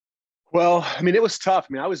Well, I mean, it was tough.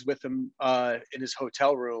 I mean, I was with him in his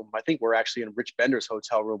hotel room. I think we're actually in Rich Bender's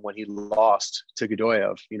hotel room when he lost to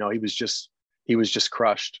Godoyev. He was just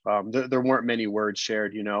crushed. There weren't many words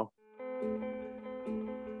shared.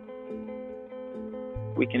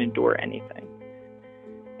 We can endure anything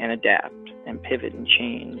and adapt and pivot and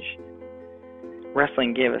change.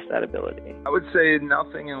 Wrestling gave us that ability. I would say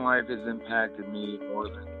nothing in life has impacted me more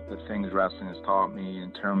than the things wrestling has taught me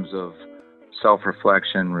in terms of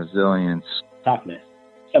self-reflection, resilience. Toughness.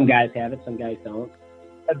 Some guys have it, some guys don't.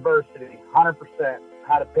 Adversity, 100%.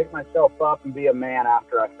 How to pick myself up and be a man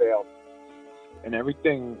after I failed. And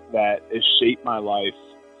everything that has shaped my life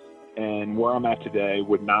and where I'm at today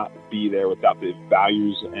would not be there without the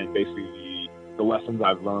values and basically the lessons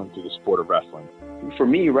I've learned through the sport of wrestling. For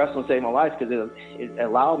me, wrestling saved my life because it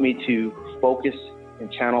allowed me to focus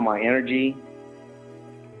and channel my energy.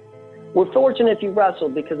 We're fortunate if you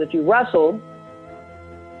wrestled, because if you wrestled,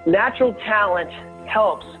 natural talent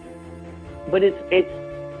helps, but it's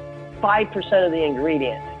 5% of the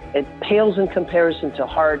ingredient. It pales in comparison to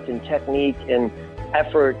heart and technique and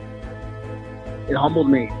effort. It humbled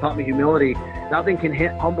me, taught me humility. Nothing can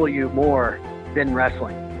humble you more than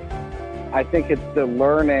wrestling. I think it's the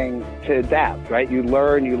learning to adapt, right? You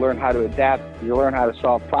learn how to adapt, you learn how to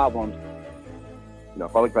solve problems.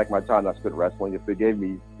 If I look back at my time I spent wrestling, if it gave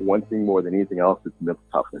me one thing more than anything else, it's mental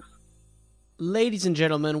toughness. Ladies and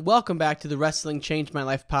gentlemen, welcome back to the Wrestling Changed My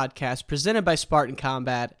Life podcast presented by Spartan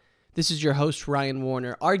Combat. This is your host, Ryan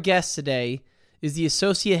Warner. Our guest today is the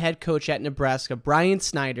associate head coach at Nebraska, Brian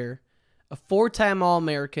Snyder, a 4-time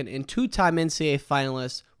All-American and 2-time NCAA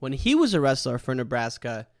finalist when he was a wrestler for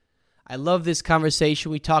Nebraska. I love this conversation.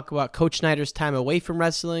 We talk about Coach Snyder's time away from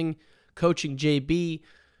wrestling, coaching JB,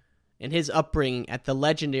 and his upbringing at the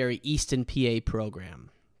legendary Easton PA program.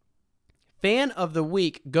 Fan of the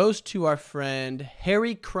week goes to our friend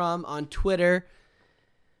Harry Crum on Twitter.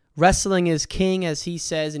 Wrestling is king, as he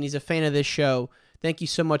says, and he's a fan of this show. Thank you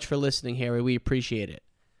so much for listening, Harry. We appreciate it.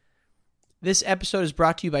 This episode is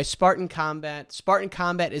brought to you by Spartan Combat. Spartan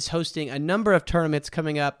Combat is hosting a number of tournaments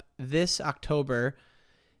coming up this October.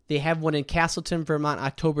 They have one in Castleton, Vermont,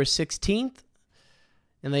 October 16th.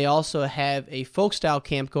 And they also have a folk style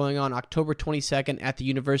camp going on October 22nd at the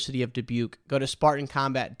University of Dubuque. Go to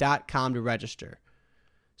SpartanCombat.com to register.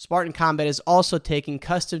 Spartan Combat is also taking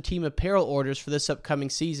custom team apparel orders for this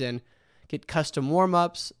upcoming season. Get custom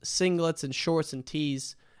warm-ups, singlets, and shorts and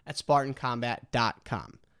tees at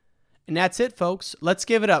SpartanCombat.com. And that's it, folks. Let's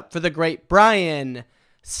give it up for the great Brian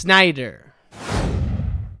Snyder.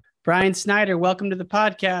 Brian Snyder, welcome to the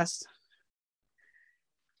podcast.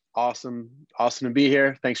 Awesome to be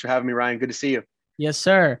here. Thanks for having me, Ryan. Good to see you. Yes,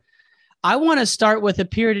 sir. I want to start with a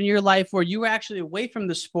period in your life where you were actually away from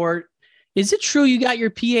the sport. Is it true you got your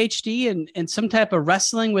PhD in some type of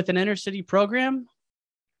wrestling with an inner city program?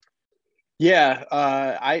 Yeah,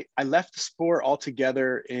 I left the sport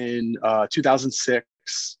altogether in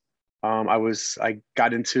 2006. I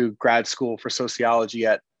got into grad school for sociology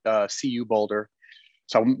at CU Boulder.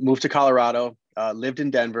 So I moved to Colorado, lived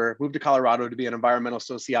in Denver, moved to Colorado to be an environmental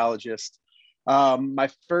sociologist. My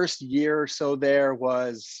first year or so there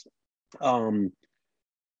was one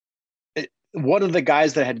of the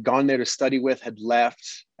guys that I had gone there to study with had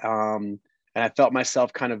left. And I felt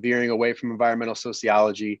myself kind of veering away from environmental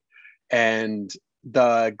sociology. And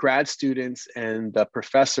the grad students and the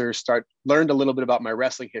professors learned a little bit about my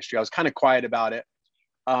wrestling history. I was kind of quiet about it.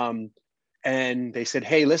 And they said,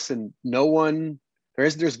 hey, listen,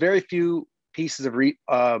 there's very few pieces of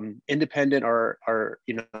independent or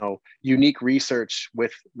unique research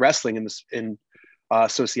with wrestling in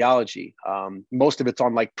sociology. Most of it's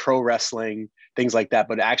on like pro wrestling, things like that,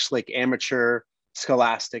 but actually like amateur,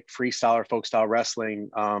 scholastic, freestyle or folk style wrestling,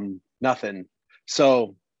 nothing.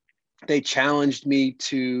 So they challenged me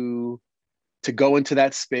to go into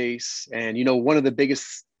that space. And, one of the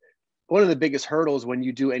biggest hurdles when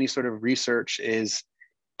you do any sort of research is,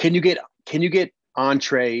 can you get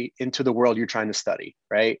entree into the world you're trying to study,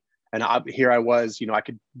 right? And here I was, I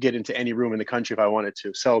could get into any room in the country if I wanted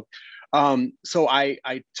to. So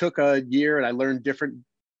I took a year and I learned a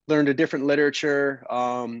different literature.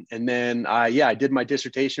 And then I did my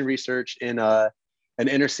dissertation research in an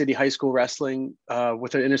inner city high school wrestling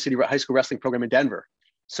with an inner city high school wrestling program in Denver.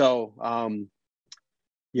 So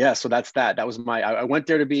so that's that. That was I went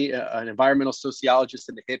there to be an environmental sociologist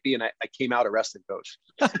and a hippie, and I came out a wrestling coach.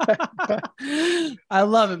 I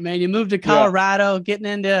love it, man. You moved to Colorado, getting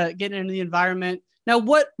into the environment. Now,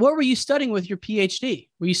 what were you studying with your PhD?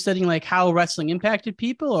 Were you studying like how wrestling impacted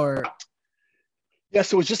people, or? Yeah,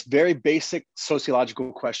 so it was just very basic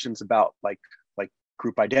sociological questions about like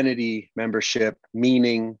group identity, membership,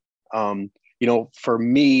 meaning, For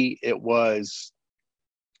me, it was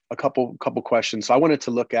a couple questions. So I wanted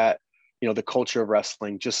to look at, the culture of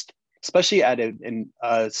wrestling, just especially at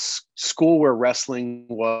a school where wrestling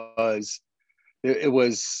was, it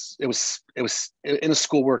was in a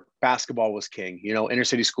school where basketball was king, inner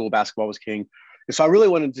city school basketball was king. And so I really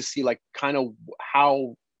wanted to see like kind of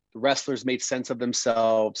how the wrestlers made sense of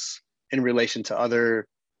themselves in relation to other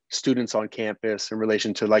students on campus, in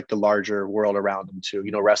relation to like the larger world around them too.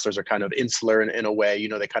 Wrestlers are kind of insular in a way,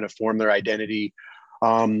 they kind of form their identity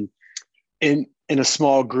in a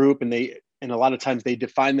small group, and a lot of times they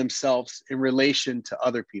define themselves in relation to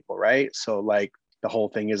other people, right? So like the whole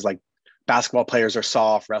thing is like basketball players are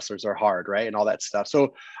soft, wrestlers are hard, right? And all that stuff.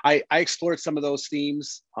 So I explored some of those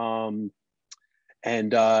themes. It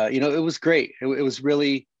was great. It was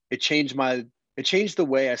really, it changed the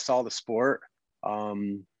way I saw the sport.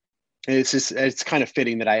 It's kind of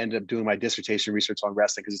fitting that I ended up doing my dissertation research on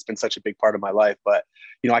wrestling because it's been such a big part of my life. But,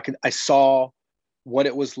 I saw what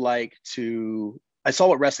it was like I saw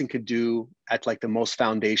what wrestling could do at like the most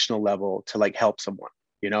foundational level to like help someone,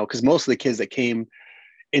 because most of the kids that came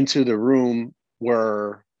into the room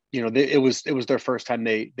were, it was their first time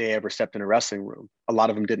they ever stepped in a wrestling room. A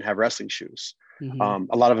lot of them didn't have wrestling shoes.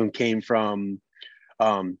 Mm-hmm. A lot of them came from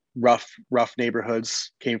rough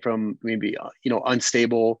neighborhoods, came from maybe,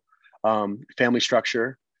 unstable family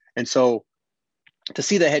structure. And so to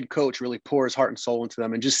see the head coach really pour his heart and soul into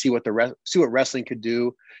them and just see what wrestling could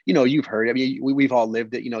do, you've heard, I mean, we've all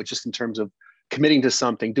lived it, just in terms of committing to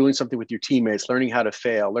something, doing something with your teammates, learning how to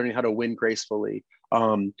fail, learning how to win gracefully,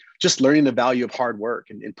 just learning the value of hard work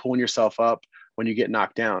and pulling yourself up when you get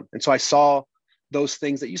knocked down. And so I saw those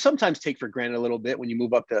things that you sometimes take for granted a little bit when you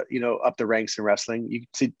move up the ranks in wrestling,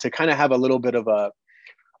 to kind of have a little bit of a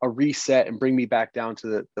reset and bring me back down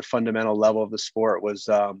to the fundamental level of the sport was,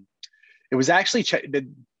 it was actually,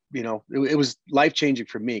 it was life-changing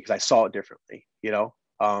for me because I saw it differently, it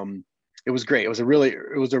was great. It was a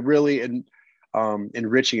really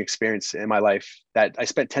enriching experience in my life that I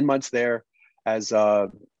spent 10 months there as,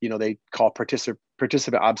 they call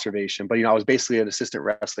participant observation, but, I was basically an assistant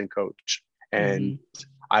wrestling coach. And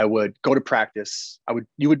I would go to practice.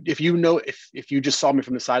 If you just saw me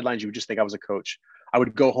from the sidelines, you would just think I was a coach. I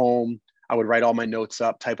would go home. I would write all my notes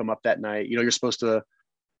up, type them up that night. You're supposed to,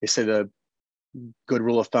 they say the good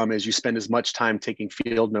rule of thumb is you spend as much time taking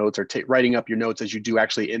field notes or writing up your notes as you do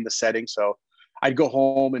actually in the setting. So I'd go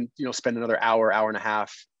home and, spend another hour and a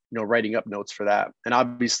half, writing up notes for that. And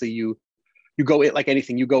obviously you go it like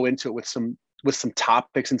anything, you go into it with some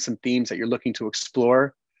topics and some themes that you're looking to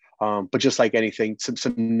explore. But just like anything,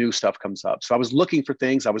 some new stuff comes up. So I was looking for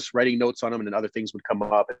things, I was writing notes on them, and then other things would come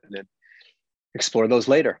up and then explore those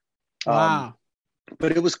later. Wow.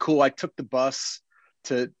 But it was cool. I took the bus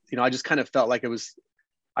to, I just kind of felt like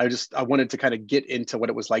I wanted to kind of get into what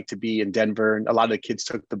it was like to be in Denver. And a lot of the kids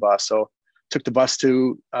took the bus. So took the bus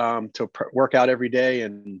to work out every day,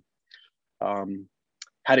 and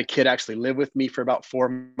had a kid actually live with me for about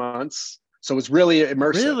 4 months. So it was really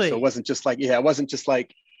immersive. Really? So it wasn't just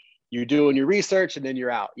like, you're doing your research and then you're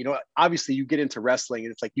out. Obviously you get into wrestling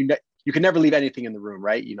and it's like, you can never leave anything in the room,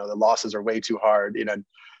 right? The losses are way too hard,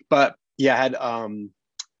 but yeah, I had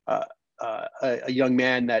a young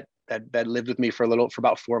man that lived with me for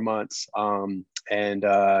about 4 months. So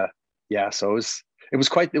it was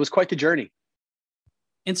quite the journey.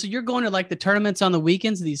 And so you're going to like the tournaments on the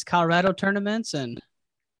weekends, these Colorado tournaments, and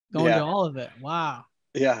going to all of it. Wow.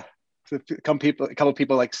 Yeah. So a couple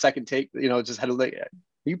people like second take, just had to like,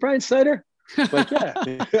 are you Brian Snyder? Like, yeah.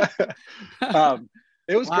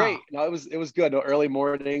 It was great. It was good. Early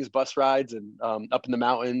mornings, bus rides, and up in the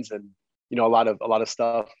mountains, and a lot of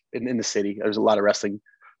stuff in the city. There's a lot of wrestling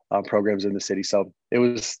programs in the city, so it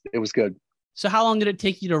was good. So how long did it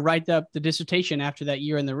take you to write up the dissertation after that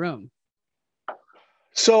year in the room?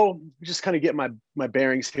 So just kind of get my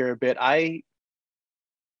bearings here a bit.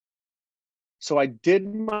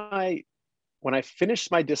 When I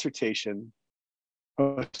finished my dissertation.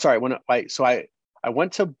 I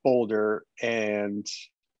went to Boulder and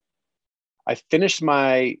I finished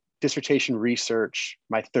my dissertation research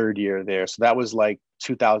my third year there. So that was like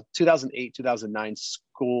 2008, 2009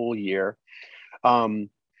 school year. And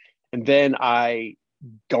then being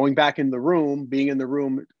in the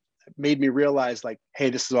room made me realize like, hey,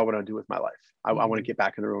 this is what I want to do with my life. I want to get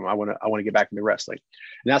back in the room. I want to get back into wrestling.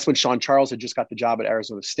 And that's when Sean Charles had just got the job at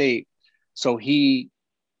Arizona State. So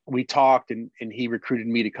we talked and he recruited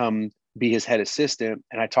me to come be his head assistant.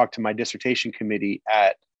 And I talked to my dissertation committee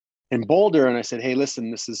in Boulder. And I said, hey,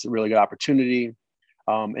 listen, this is a really good opportunity.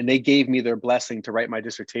 And they gave me their blessing to write my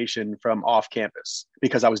dissertation from off campus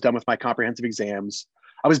because I was done with my comprehensive exams.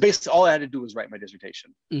 I was basically, all I had to do was write my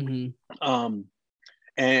dissertation. Mm-hmm.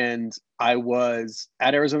 And I was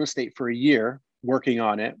at Arizona State for a year working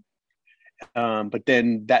on it. But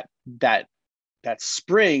then that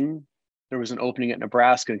spring, there was an opening at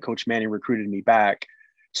Nebraska, and Coach Manning recruited me back.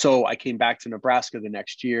 So I came back to Nebraska the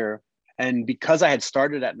next year. And because I had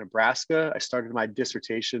started at Nebraska, I started my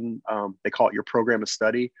dissertation. They call it your program of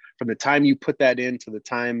study. From the time you put that in to the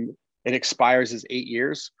time it expires is 8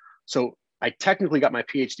 years. So I technically got my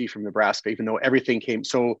PhD from Nebraska, even though everything,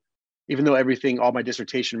 all my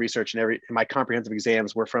dissertation research and my comprehensive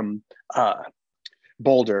exams were from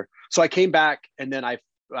Boulder. So I came back, and then I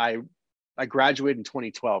graduated in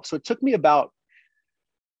 2012. So it took me about,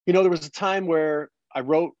 there was a time where I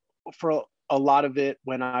wrote for a lot of it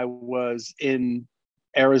when I was in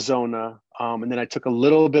Arizona. And then I took a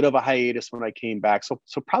little bit of a hiatus when I came back. So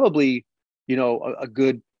probably, a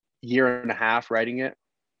good year and a half writing it,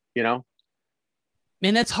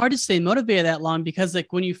 Man, that's hard to stay motivated that long, because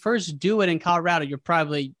like when you first do it in Colorado, you're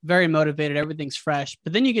probably very motivated. Everything's fresh,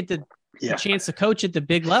 but then you get the chance to coach at the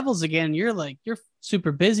big levels again. And you're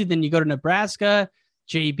super busy. Then you go to Nebraska,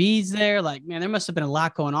 JB's there. Like, man, there must've been a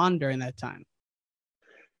lot going on during that time.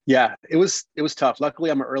 Yeah, it was tough. Luckily,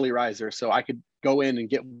 I'm an early riser, so I could go in and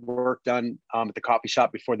get work done at the coffee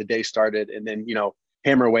shop before the day started, and then,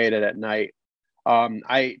 hammer away at it at night.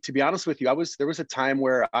 To be honest with you, there was a time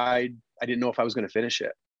where I didn't know if I was going to finish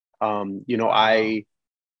it. I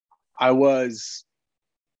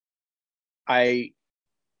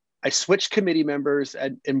switched committee members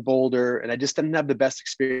in Boulder, and I just didn't have the best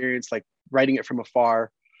experience, like writing it from afar.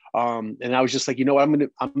 And I was just like, I don't know if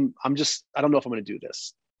I'm going to do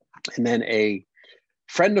this. And then a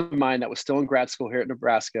friend of mine that was still in grad school here at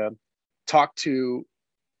Nebraska talked to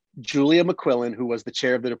Julia McQuillan, who was the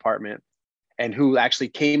chair of the department, and who actually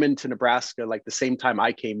came into Nebraska like the same time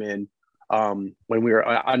I came in. When we were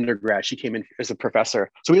undergrad, she came in as a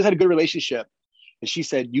professor. So we just had a good relationship. And she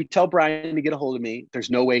said, you tell Brian to get a hold of me.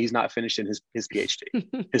 There's no way he's not finishing his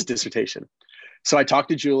PhD, his dissertation. So I talked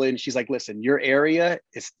to Julie, and she's like, listen, your area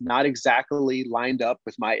is not exactly lined up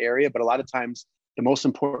with my area, but a lot of times the most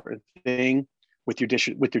important thing with your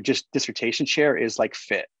dissertation chair is like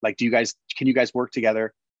fit. Like, can you guys work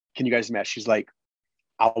together? Can you guys mesh? She's like,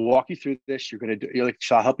 I'll walk you through this.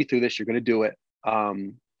 I'll help you through this. You're going to do it.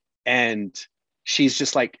 And she's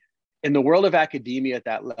just like, in the world of academia at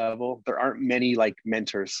that level, there aren't many like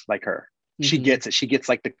mentors like her. Mm-hmm. She gets it. She gets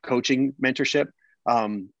like the coaching mentorship.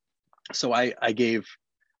 So I gave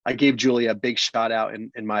Julia a big shout out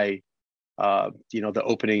in my, the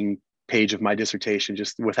opening page of my dissertation.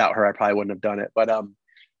 Just without her, I probably wouldn't have done it. But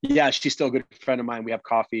yeah, she's still a good friend of mine. We have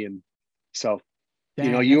coffee, and so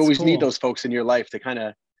you always need those folks in your life to kind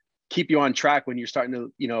of keep you on track when you're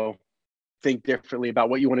starting to think differently about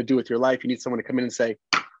what you want to do with your life. You need someone to come in and say,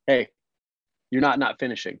 hey, you're not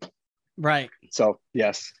finishing. Right. So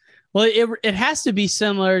yes. Well, it has to be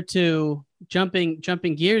similar to jumping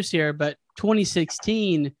gears here, but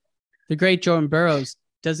 2016, the great Jordan Burroughs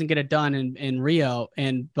doesn't get it done in Rio,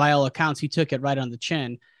 and by all accounts, he took it right on the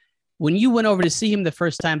chin. When you went over to see him the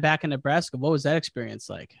first time back in Nebraska, what was that experience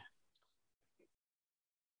like?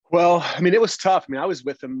 Well, I mean, it was tough. I mean, I was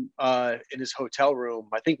with him in his hotel room.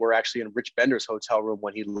 I think we're actually in Rich Bender's hotel room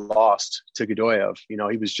when he lost to Godoyev. He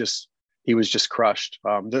was just crushed.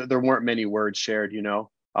 There weren't many words shared,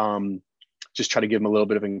 just try to give him a little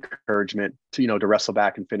bit of encouragement to wrestle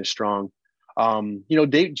back and finish strong.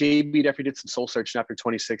 JB definitely did some soul searching after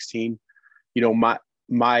 2016.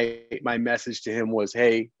 My message to him was,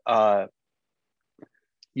 hey,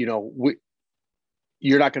 you're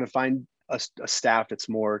not going to find a staff that's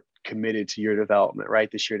more committed to your development, right?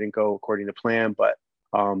 This year didn't go according to plan, but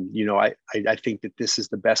I think that this is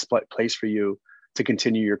the best place for you to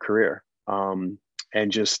continue your career. And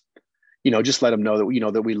just let him know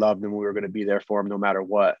that, that we loved him. We were going to be there for him no matter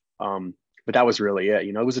what. But that was really it.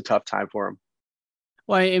 It was a tough time for him.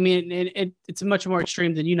 Well, I mean, it's much more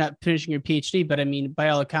extreme than you not finishing your PhD. But I mean, by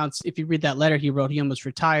all accounts, if you read that letter he wrote, he almost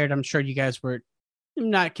retired. I'm sure you guys were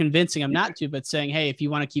not convincing him not to, but saying, hey, if you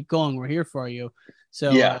want to keep going, we're here for you.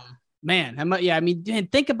 So, yeah,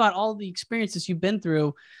 think about all the experiences you've been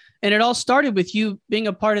through. And it all started with you being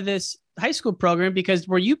a part of this high school program, because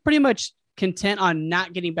were you pretty much content on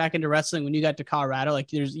not getting back into wrestling when you got to Colorado?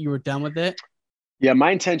 Like you were done with it? Yeah,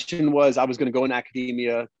 my intention was I was going to go in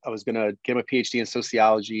academia. I was going to get my PhD in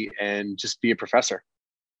sociology and just be a professor.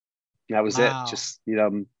 And that was it. Just,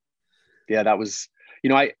 that was,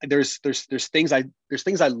 there's things I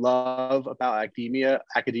love about academia.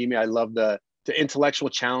 I love the intellectual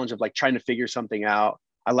challenge of like trying to figure something out.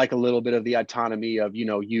 I like a little bit of the autonomy of,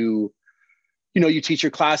 you teach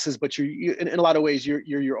your classes, but in a lot of ways, you're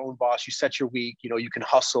your own boss. You set your week, you can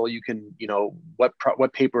hustle, you can,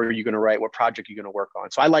 what paper are you going to write? What project are you going to work on?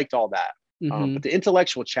 So I liked all that. But the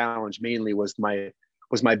intellectual challenge mainly was my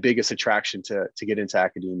biggest attraction to get into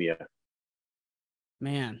academia.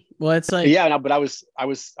 Man, well, it's like, but I was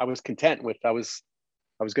content with, I was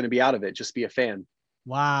going to be out of it, just be a fan.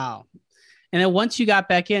 Wow. And then once you got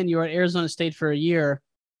back in, you were at Arizona State for a year.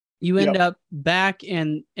 You end up back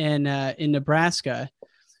in Nebraska.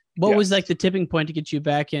 What was like the tipping point to get you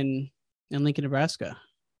back in Lincoln, Nebraska?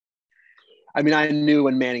 I mean, I knew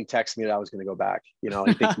when Manning texted me that I was going to go back.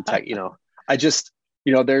 I think I just,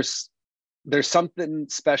 there's something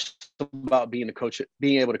special about being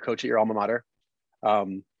able to coach at your alma mater.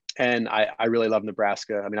 And I really love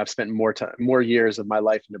Nebraska. I mean, I've spent more years of my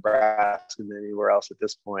life in Nebraska than anywhere else at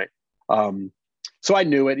this point. So I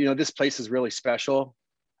knew it. This place is really special.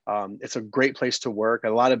 It's a great place to work. A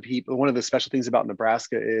lot of people, one of the special things about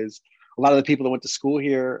Nebraska is a lot of the people that went to school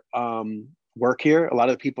here work here. A lot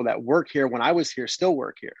of the people that work here when I was here still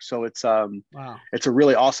work here. So it's it's a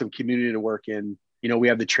really awesome community to work in. We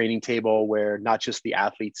have the training table where not just the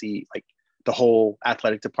athletes eat, like the whole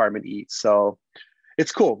athletic department eats. So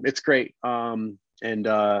it's cool. It's great. I knew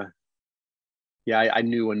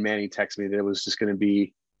when Manning texted me that it was just going to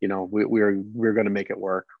be, we were going to make it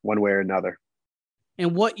work one way or another.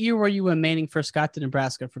 And what year were you when Manning first got to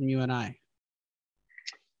Nebraska from UNI?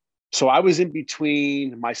 So I was in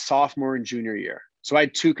between my sophomore and junior year. So I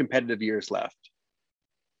had 2 competitive years left.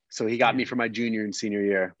 So he got me for my junior and senior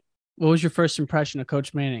year. What was your first impression of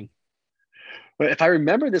Coach Manning? But if I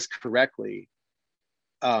remember this correctly,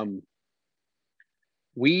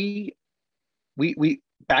 we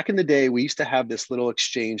back in the day, we used to have this little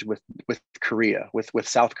exchange with Korea, with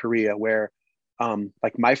South Korea, where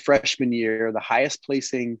like my freshman year, the highest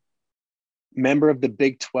placing member of the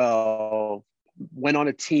Big 12 went on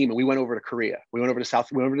a team and we went over to Korea. We went over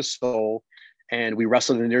to Seoul, and we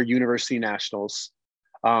wrestled in their university nationals.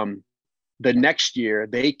 The next year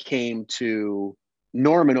they came to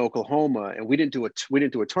Norman, Oklahoma, and we didn't do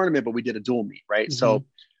a tournament, but we did a dual meet, right? Mm-hmm. So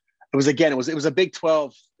it was a Big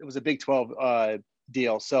 12,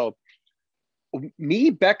 deal. So me,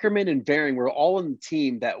 Beckerman, and Varing were all on the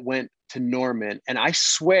team that went to Norman, and I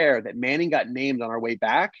swear that Manning got named on our way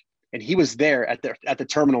back, and he was there at the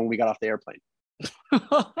terminal when we got off the airplane.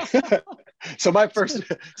 So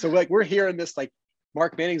we're hearing this, like,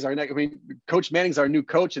 Mark Manning's Coach Manning's our new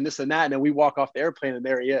coach and this and that, and then we walk off the airplane and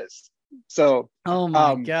there he is. So oh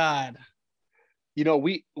my God.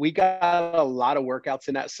 We got a lot of workouts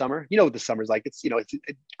in that summer. What the summer's like. It's it's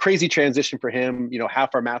a crazy transition for him.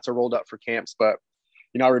 Half our mats are rolled up for camps, but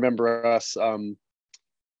I remember us. I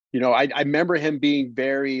remember him being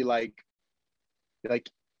very like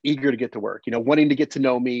eager to get to work. Wanting to get to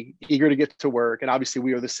know me, eager to get to work, and obviously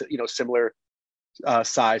we were the similar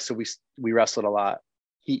size, so we wrestled a lot.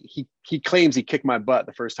 He claims he kicked my butt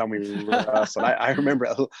the first time we wrestled. I remember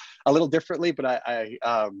a little differently, but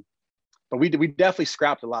but we definitely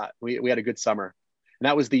scrapped a lot. We had a good summer, and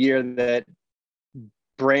that was the year that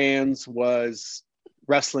Brands was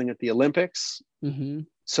wrestling at the Olympics. Mm-hmm.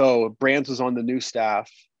 So Brands was on the new staff,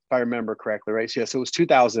 if I remember correctly, right? So yes, it was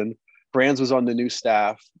 2000. Brands was on the new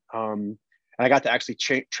staff, and I got to actually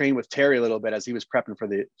train with Terry a little bit as he was prepping for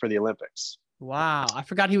the Olympics. Wow, I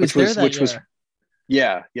forgot he was there that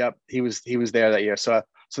year. He was there that year. So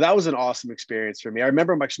that was an awesome experience for me. I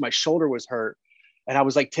remember my shoulder was hurt, and I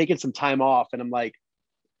was like taking some time off, and I'm like,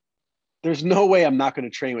 there's no way I'm not going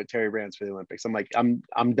to train with Terry Brands for the Olympics. I'm like, I'm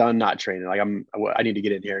done not training. Like I need to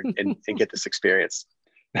get in here and get this experience.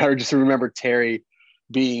 And I just remember Terry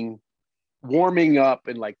warming up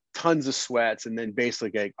in like tons of sweats, and then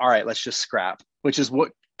basically like, all right, let's just scrap, which is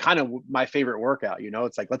what kind of my favorite workout.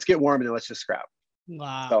 It's like, let's get warm and then let's just scrap.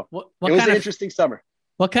 Wow. So it was an interesting summer.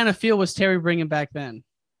 What kind of feel was Terry bringing back then?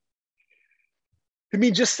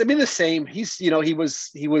 The same. He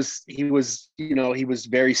was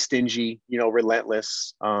very stingy,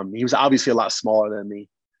 relentless. He was obviously a lot smaller than me.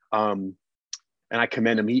 And I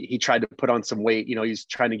commend him. He tried to put on some weight, he's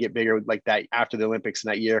trying to get bigger like that after the Olympics in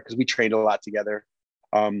that year, because we trained a lot together.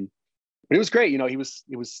 But it was great. He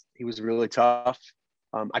was really tough.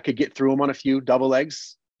 I could get through him on a few double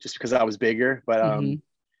legs just because I was bigger, but mm-hmm.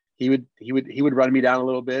 he would run me down a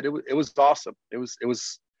little bit. It was awesome. It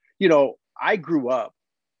was I grew up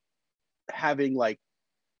having like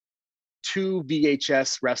 2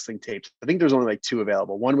 VHS wrestling tapes. I think there's only like 2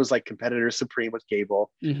 available. One was like Competitor Supreme with Gable,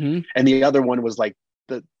 mm-hmm. and the other one was like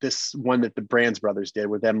this one that the Brands brothers did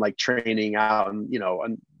with them like training out and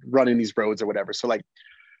and running these roads or whatever. So like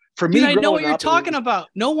For me, Dude, I know what growing you're up, talking about.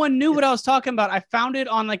 No one knew what I was talking about. I found it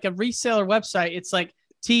on like a reseller website. It's like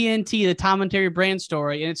TNT, the Tom and Terry brand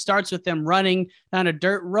story, and it starts with them running down a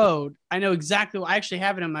dirt road. I know exactly. I actually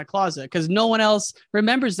have it in my closet because no one else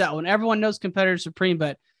remembers that one. Everyone knows Competitor Supreme,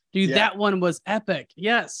 but dude, Yeah. that one was epic.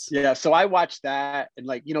 Yes. Yeah. So I watched that, and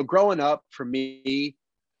like, you know, growing up for me,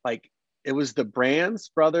 like it was the Brands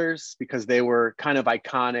brothers because they were kind of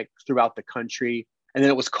iconic throughout the country. And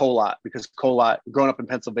then it was Colot because Colot, growing up in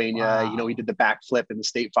Pennsylvania, Wow. you know, he did the backflip in the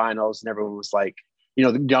state finals, and everyone was like, you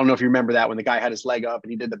know, I don't know if you remember that when the guy had his leg up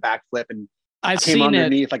and he did the backflip and I've came seen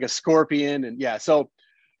underneath it. like a scorpion. And yeah, so,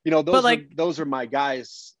 you know, those are my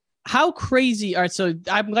guys. How crazy. All right. So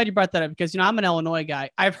I'm glad you brought that up because, you know, I'm an Illinois guy.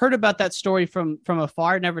 I've heard about that story from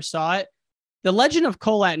afar, never saw it. The legend of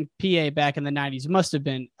Colot in PA back in the 90s must have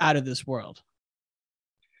been out of this world.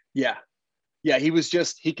 Yeah. Yeah.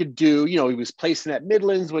 He could do, you know, he was placing at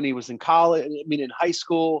Midlands when he was in college. I mean, in high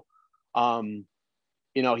school,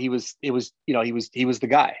 you know, he was the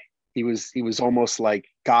guy. He was almost like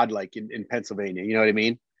godlike in Pennsylvania. You know what I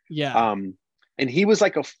mean? Yeah. And he was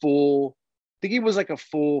like I think he was like a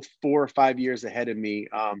full 4 or 5 years ahead of me.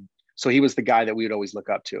 So he was the guy that we would always look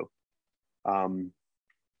up to.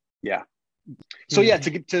 Yeah. So yeah,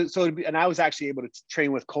 and I was actually able to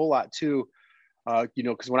train with Colot too. You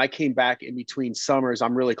know, because when I came back in between summers,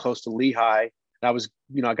 I'm really close to Lehigh. And I was,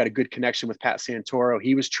 you know, I got a good connection with Pat Santoro.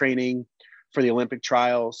 He was training for the Olympic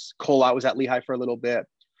trials. Colot was at Lehigh for a little bit.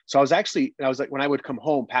 So I was like, when I would come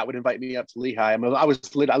home, Pat would invite me up to Lehigh. I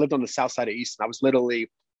lived on the south side of Easton. I was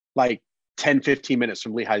literally like 10, 15 minutes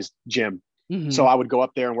from Lehigh's gym. Mm-hmm. So I would go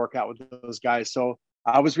up there and work out with those guys. So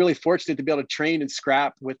I was really fortunate to be able to train and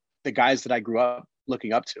scrap with the guys that I grew up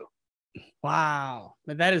looking up to. Wow.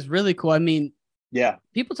 That is really cool. I mean, yeah,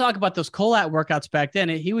 people talk about those Colot workouts back then.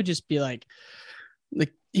 He would just be like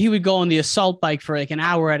he would go on the assault bike for like an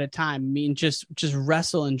hour at a time. I mean, just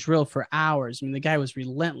wrestle and drill for hours. I mean, the guy was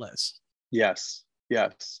relentless. Yes.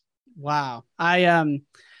 Wow.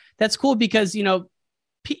 That's cool because, you know,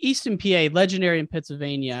 Easton PA, legendary in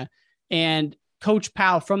Pennsylvania, and Coach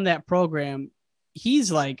Powell from that program,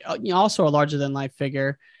 he's like, you know, also a larger than life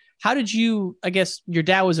figure. How did you, I guess your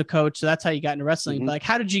dad was a coach, so that's how you got into wrestling. Mm-hmm. But like,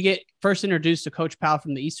 how did you get first introduced to Coach Powell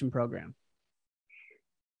from the Easton program?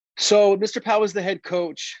 So Mr. Powell was the head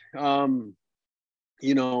coach. You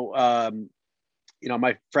know,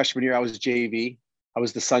 my freshman year, I was JV. I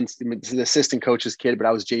was the assistant coach's kid, but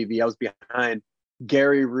I was JV. I was behind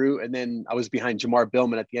Gary Root, and then I was behind Jamar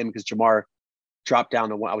Billman at the end because Jamar dropped down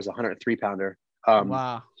to one. I was a 103 pounder.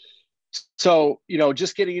 Wow. So, you know,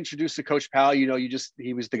 just getting introduced to Coach Powell, you know,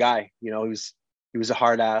 he was the guy. You know, he was a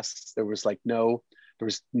hard ass. There was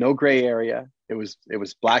no gray area. It was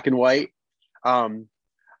black and white.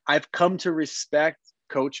 I've come to respect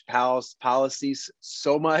Coach Powell's policies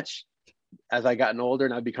so much as I gotten older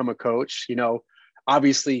and I've become a coach. You know,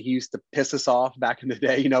 obviously he used to piss us off back in the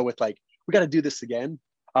day, you know, with like, we got to do this again.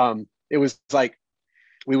 It was like,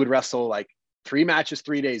 we would wrestle like 3 matches,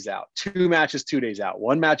 3 days out, 2 matches, 2 days out.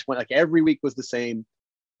 1 match went like every week was the same.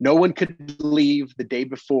 No one could leave the day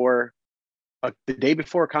before a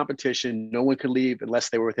competition. No one could leave unless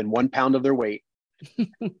they were within 1 pound of their weight.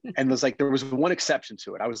 And there was one exception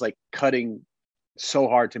to it. I was like cutting so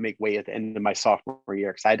hard to make weight at the end of my sophomore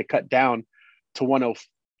year because I had to cut down to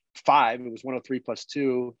 105. It was 103 plus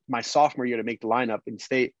 2 my sophomore year to make the lineup in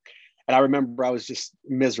state. And I remember I was just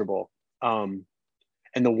miserable.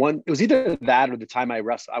 And it was either that or the time I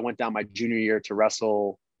went down my junior year to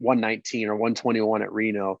wrestle 119 or 121 at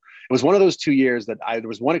Reno. It was one of those 2 years that there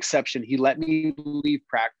was one exception. He let me leave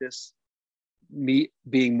practice, me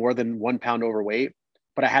being more than 1 pound overweight,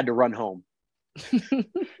 but I had to run home.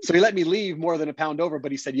 So he let me leave more than a pound over,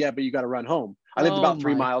 but he said, yeah, but you got to run home. I lived about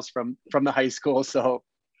 3 miles from the high school. So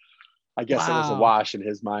I guess it was a wash in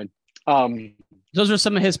his mind. Those were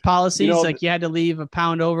some of his policies. You know, like you had to leave a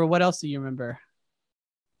pound over. What else do you remember?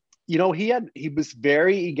 You know, he was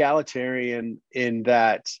very egalitarian in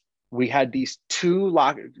that we had these 2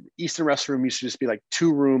 Eastern restroom used to just be like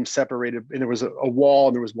 2 rooms separated, and there was a wall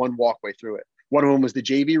and there was 1 walkway through it. One of them was the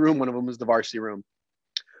JV room, one of them was the varsity room.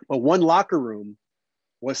 But 1 locker room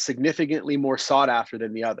was significantly more sought after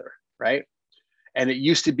than the other, right? And it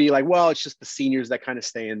used to be like, well, it's just the seniors that kind of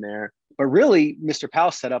stay in there. But really, Mr.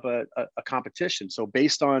 Powell set up a competition. So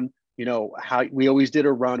based on, you know, how we always did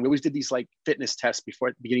a run, we always did these like fitness tests before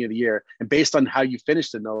at the beginning of the year. And based on how you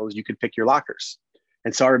finished in those, you could pick your lockers.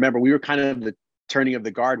 And so I remember we were kind of the turning of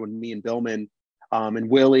the guard when me and Billman and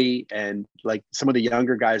Willie and like some of the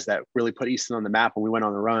younger guys that really put Easton on the map when we went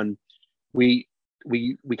on the run, we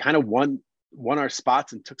kind of won won our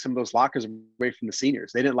spots and took some of those lockers away from the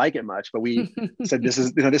seniors. They didn't like it much, but we said, this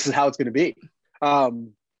is how it's going to be.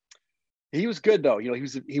 He was good though.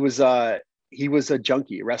 He was a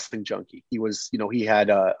junkie, a wrestling junkie. He had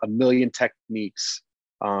a million techniques.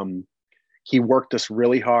 He worked us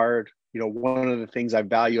really hard. One of the things I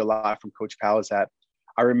value a lot from Coach Powell is that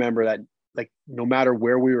I remember that, like, no matter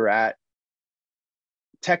where we were at,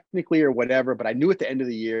 technically or whatever, but I knew at the end of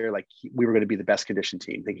the year, like, we were going to be the best conditioned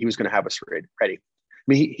team. Like, he was going to have us ready. I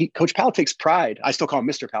mean, Coach Powell takes pride. I still call him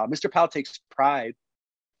Mr. Powell. Mr. Powell takes pride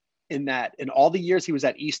in that in all the years he was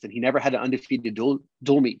at Easton, he never had an undefeated dual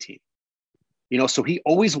meet team. So he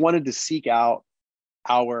always wanted to seek out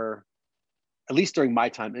at least during my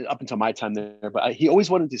time, up until my time there, but he always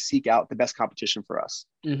wanted to seek out the best competition for us,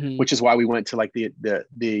 which is why we went to like the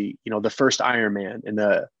first Ironman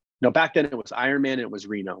and back then it was Ironman and it was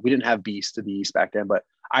Reno. We didn't have Beast to the East back then, but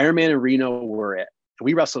Ironman and Reno were it. And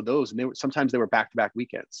we wrestled those, and sometimes they were back-to-back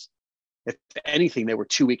weekends. If anything, they were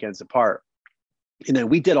 2 weekends apart. And then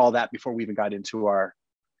we did all that before we even got into our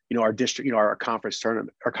district, our conference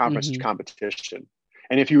tournament, our conference competition.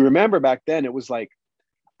 And if you remember back then, it was like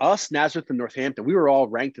us, Nazareth, and Northampton, we were all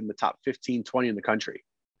ranked in the top 15, 20 in the country.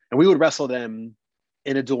 And we would wrestle them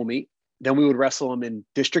in a dual meet. Then we would wrestle them in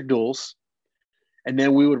district duels. And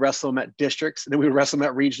then we would wrestle them at districts. And then we would wrestle them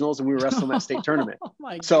at regionals, and we would wrestle them at state tournament. Oh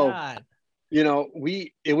my God.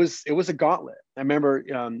 It was a gauntlet. I remember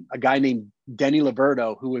a guy named Denny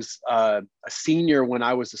Laverto, who was a senior when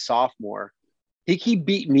I was a sophomore. He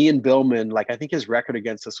beat me and Billman. Like, I think his record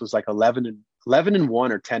against us was like 11-1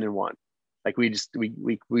 or 10-1. Like, we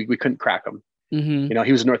couldn't crack him.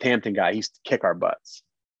 He was a Northampton guy. He used to kick our butts.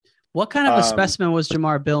 What kind of a specimen was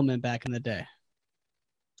Jamar Billman back in the day?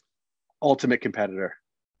 Ultimate competitor.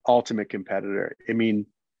 I mean,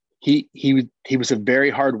 he was a very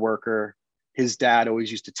hard worker. His dad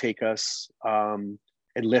always used to take us and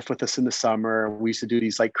lift with us in the summer. We used to do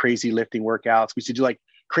these like crazy lifting workouts. We used to do like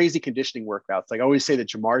crazy conditioning workouts. Like, I always say that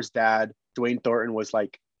Jamar's dad, Dwayne Thornton, was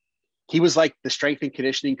like the strength and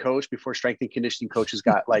conditioning coach before strength and conditioning coaches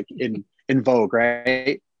got like in vogue,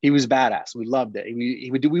 right? He was badass. We loved it.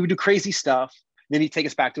 We would do crazy stuff. And then he'd take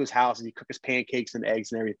us back to his house and he'd cook us pancakes and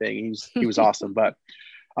eggs and everything. He was awesome. But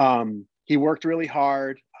he worked really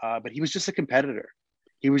hard, but he was just a competitor.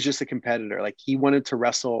 Like, he wanted to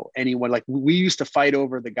wrestle anyone. Like, we used to fight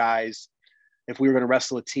over the guys. If we were going to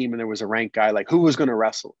wrestle a team and there was a ranked guy, like, who was going to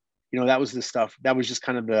wrestle? That was the stuff. That was just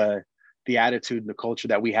kind of the attitude and the culture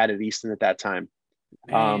that we had at Easton at that time.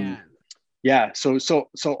 So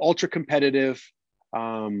ultra competitive,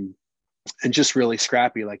 and just really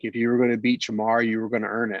scrappy. Like, if you were going to beat Jamar, you were going to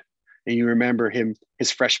earn it. And you remember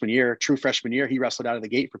his true freshman year, he wrestled out of the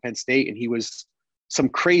gate for Penn State, and he was some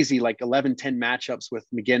crazy like 11-10 matchups with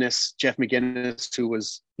Jeff McGinnis, who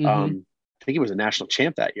was I think he was a national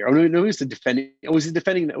champ that year. Oh no, he was he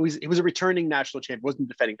was a returning national champ. He wasn't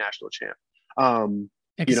defending national champ.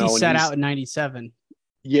 He sat out in 97.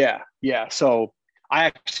 Yeah. So I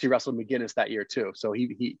actually wrestled McGinnis that year too. So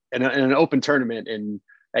he in an open tournament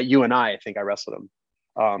at UNI, I think I wrestled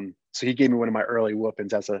him. So he gave me one of my early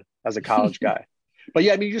whoopings as a college guy. But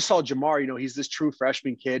yeah, I mean, you just saw Jamar, he's this true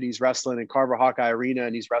freshman kid. He's wrestling in Carver Hawkeye Arena,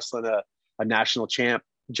 and he's wrestling a national champ,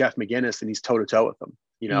 Jeff McGinnis, and he's toe to toe with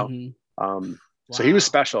him, So he was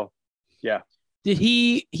special. Yeah. Did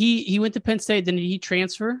he went to Penn State? Then did he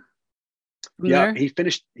transfer from there? He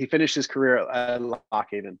finished his career at Lock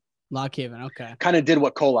Haven. Okay. Kind of did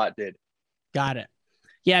what Colott did. Got it.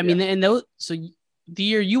 Yeah, I mean, so the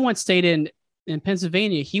year you once stayed in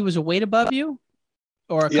Pennsylvania, he was a weight above you,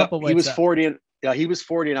 or a couple weights. He was up? 40. He was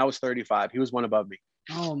 40 and I was 35. He was one above me.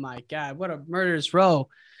 Oh my God, what a murderous row!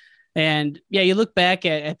 And yeah, you look back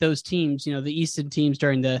at those teams, the Easton teams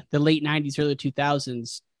during the late 90s, early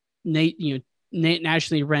 2000s,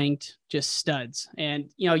 nationally ranked, just studs. And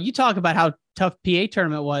you talk about how tough PA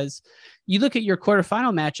tournament was. You look at your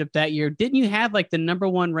quarterfinal matchup that year. Didn't you have like the number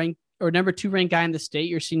 1 ranked or number 2 ranked guy in the state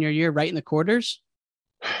your senior year, right in the quarters?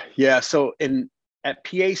 Yeah. So at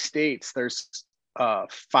PA States, there's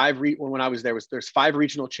when I was there, there's 5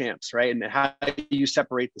 regional champs, right? And how you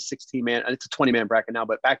separate the 16-man, it's a 20-man bracket now,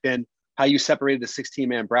 but back then, how you separated the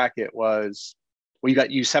 16-man bracket was,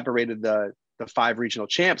 you separated the 5 regional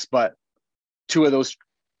champs, but 2 of those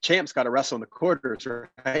champs got to wrestle in the quarters,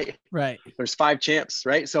 right? Right. There's 5 champs,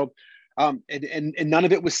 right? So, and none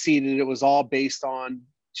of it was seeded. It was all based on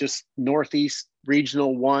just Northeast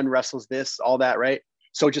Regional 1 wrestles this, all that, right?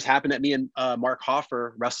 So it just happened that me and Mark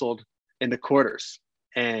Hoffer wrestled in the quarters,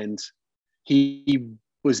 and he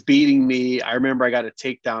was beating me. I remember I got a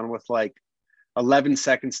takedown with like 11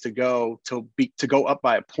 seconds to go to go up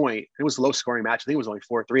by a point. It was a low scoring match. I think it was only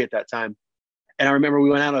 4-3 at that time. And I remember we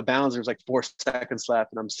went out of bounds. There was like 4 seconds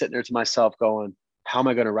left, and I'm sitting there to myself going, how am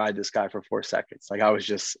I going to ride this guy for 4 seconds? Like I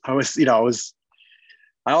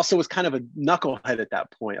also was kind of a knucklehead at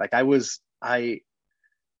that point. Like I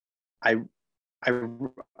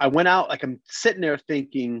went out, like I'm sitting there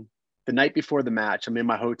thinking the night before the match, I'm in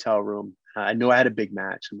my hotel room. I know I had a big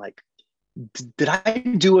match. I'm like, did I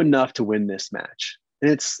do enough to win this match? And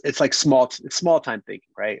it's like small time thinking,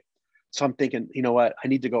 right? So I'm thinking, you know what? I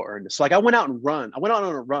need to go earn this. So like I went out on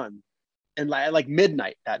a run and like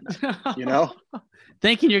midnight that night, you know,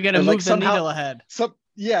 thinking you're going to move the needle ahead. So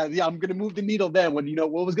yeah. I'm going to move the needle then when,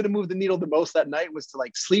 what was going to move the needle the most that night was to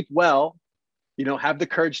like sleep well, have the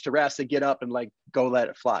courage to rest and get up and like go let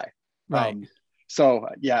it fly. Right. So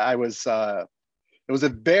yeah, it was a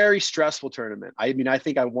very stressful tournament. I mean, I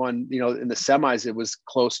think I won, in the semis, it was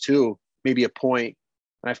close to maybe a point.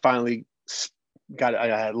 And I finally I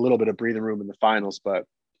had a little bit of breathing room in the finals, but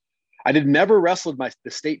I never wrestled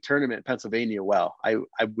the state tournament in Pennsylvania well. I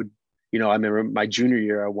would, I remember my junior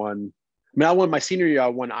year, I won my senior year, I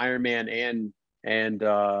won Ironman and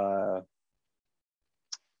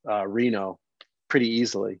Reno pretty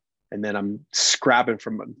easily. And then I'm scrapping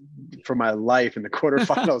for my life in the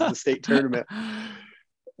quarterfinals of the state tournament.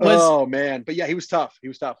 Oh man. But yeah, he was tough.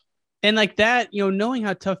 And like that, knowing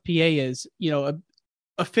how tough PA is,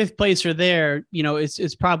 a fifth placer there,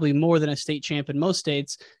 is probably more than a state champ in most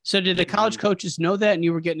states. So did the college coaches know that and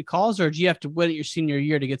you were getting calls, or did you have to wait at your senior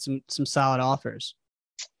year to get some solid offers?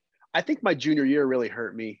 I think my junior year really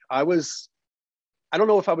hurt me. I don't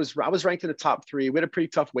know if I was ranked in the top 3. We had a pretty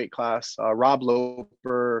tough weight class. Rob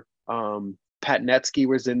Loper, Pat Netsky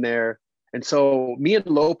was in there. And so me and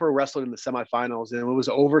Loper wrestled in the semifinals, and it was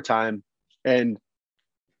overtime, and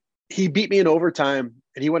he beat me in overtime,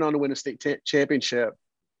 and he went on to win a state championship.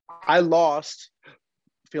 I lost,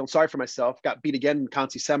 feeling sorry for myself, got beat again in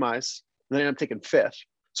Conci semis, and then I'm taking 5th.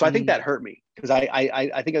 So I think that hurt me because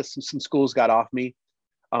I think some schools got off me.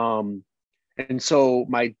 And so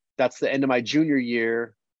that's the end of my junior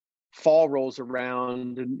year. Fall rolls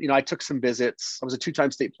around, and I took some visits. I was a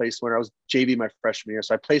 2-time state place winner. I was JV my freshman year,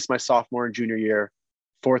 so I placed my sophomore and junior year,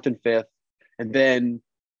 4th and 5th. And then,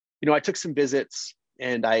 I took some visits,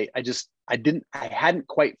 and I hadn't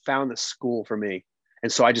quite found the school for me.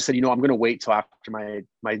 And so I just said, I'm going to wait till after my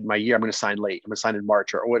year. I'm going to sign late. I'm going to sign in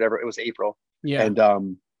March or whatever. It was April. Yeah.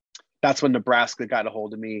 And that's when Nebraska got a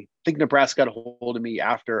hold of me. I think Nebraska got a hold of me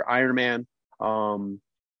after Ironman.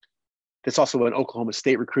 That's also when Oklahoma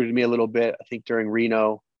State recruited me a little bit, I think during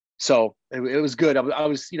Reno. So it was good. I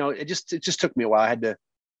was, it just took me a while. I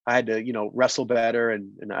had to, wrestle better,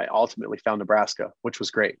 and I ultimately found Nebraska, which was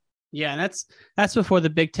great. Yeah. And that's before the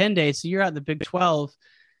Big 10 days. So you're at the Big 12,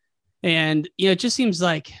 and, it just seems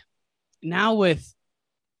like now with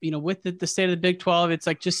the state of the Big 12, it's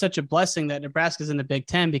like just such a blessing that Nebraska's in the Big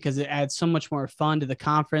 10 because it adds so much more fun to the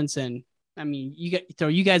conference. And I mean, throw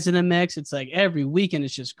you guys in the mix. It's like every weekend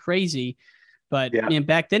it's just crazy. But yeah.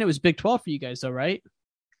 Back then it was Big 12 for you guys, though, right?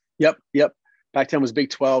 Yep. Back then it was Big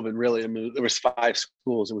 12, and really, there was 5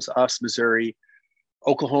 schools. It was us, Missouri,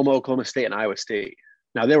 Oklahoma State, and Iowa State.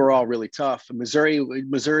 Now they were all really tough.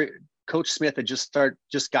 Missouri. Coach Smith had just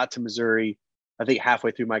got to Missouri, I think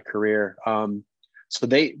halfway through my career. So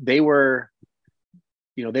they were,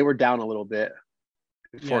 they were down a little bit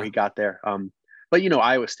before he got there. But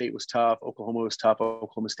Iowa State was tough. Oklahoma was tough.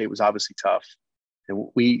 Oklahoma State was obviously tough. And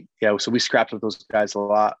so we scrapped with those guys a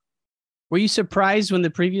lot. Were you surprised when the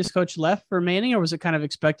previous coach left for Manning, or was it kind of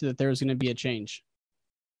expected that there was going to be a change?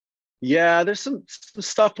 Yeah, there's some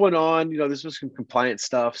stuff went on. This was some compliance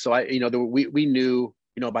stuff. So we knew,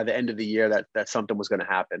 by the end of the year that something was going to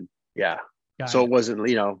happen. Yeah. So it wasn't,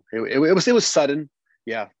 it was sudden.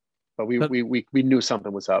 Yeah. But we knew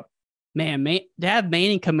something was up. Man, to have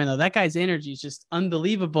Manning come in, though, that guy's energy is just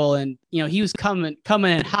unbelievable. And, he was coming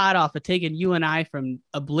in hot off of taking you and I from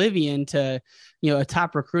oblivion to, a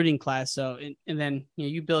top recruiting class. So, and then,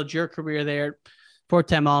 you build your career there,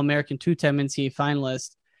 4-time All-American, 2-time NCAA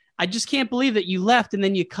finalist. I just can't believe that you left and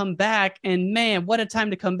then you come back, and man, what a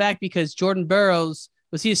time to come back, because Jordan Burroughs,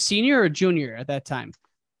 was he a senior or junior at that time?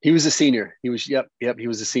 He was a senior. He was, yep. He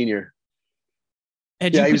was a senior.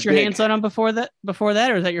 Had you put your hands on him before that,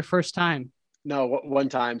 or is that your first time? No, one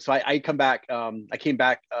time. So I come back. I came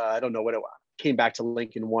back. I don't know what it was. Came back to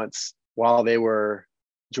Lincoln once while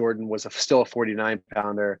Jordan was still a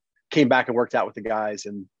 49-pounder. Came back and worked out with the guys,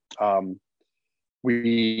 and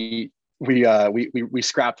we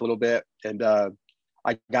scrapped a little bit, and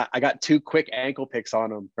I got 2 quick ankle picks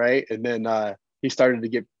on him, right, and then he started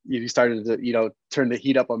to turn the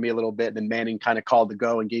heat up on me a little bit. And then Manning kind of called to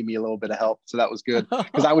go and gave me a little bit of help. So that was good.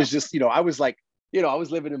 Cause I was just, I was like you know, I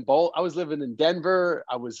was living in Denver.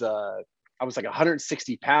 I was like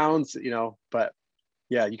 160 pounds, you know, but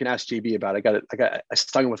yeah, you can ask JB about it. I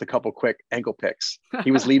stung him with a couple quick ankle picks.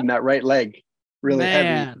 He was leading that right leg really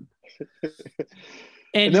heavy.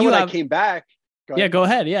 And then when I came back, go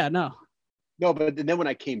ahead. Yeah, no, but then when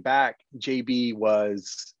I came back, JB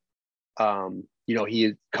was, you know, he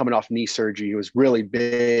had coming off knee surgery. He was really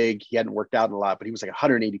big. He hadn't worked out in a lot, but he was like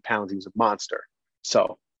 180 pounds. He was a monster.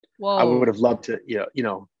 So I would have loved to, you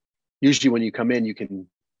know, usually when you come in, you can,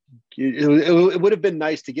 it would have been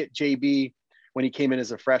nice to get JB when he came in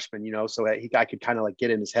as a freshman, you know, so I could kind of like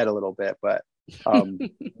get in his head a little bit, but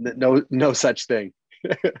no such thing.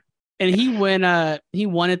 And he won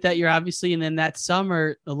it that year, obviously. And then that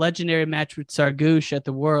summer, the legendary match with Sargouche at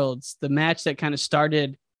the Worlds, the match that kind of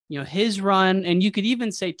started, you know, his run. And you could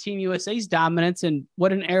even say Team USA's dominance, and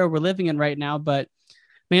what an era we're living in right now. But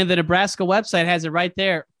man, the Nebraska website has it right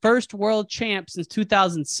there. First world champ since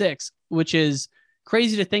 2006, which is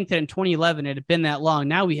crazy to think that in 2011 it had been that long.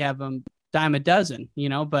 Now we have them dime a dozen, you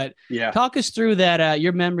know, but yeah. Talk us through that,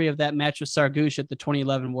 your memory of that match with Sargouche at the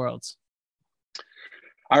 2011 Worlds.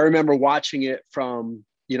 I remember watching it from,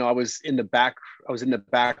 you know, I was in the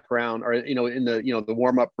background, or, you know, in the, you know, the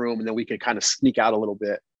warm-up room, and then we could kind of sneak out a little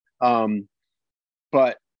bit.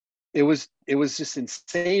 But it was just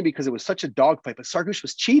insane because it was such a dogfight, but Sargouche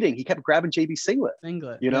was cheating. He kept grabbing JB's singlet,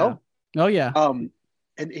 you know? Yeah. Oh yeah.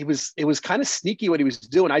 And it was kind of sneaky what he was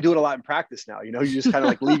doing. I do it a lot in practice now, you know, you just kind of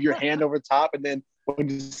like leave your hand over top, and then when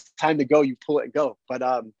it's time to go, you pull it and go.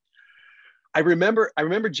 But, I remember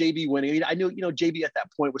JB winning. I mean, I knew, you know, JB at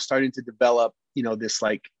that point was starting to develop, you know,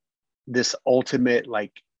 this ultimate,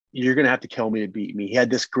 like, you're going to have to kill me to beat me. He had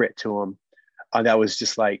this grit to him that was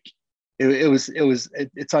just like,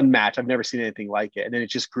 it's unmatched. I've never seen anything like it. And then it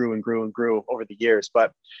just grew and grew and grew over the years,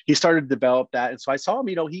 but he started to develop that. And so I saw him,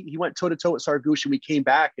 you know, he went toe to toe with Sargouche, and we came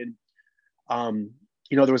back, and,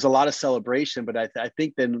 you know, there was a lot of celebration, but I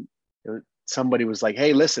think then, you know, somebody was like,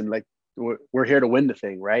 hey, listen, like, we're here to win the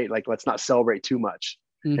thing, right? Like, let's not celebrate too much.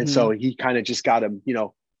 Mm-hmm. And so he kind of just got him, you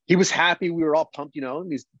know, he was happy. We were all pumped, you know,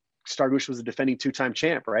 and Sargouche was a defending 2-time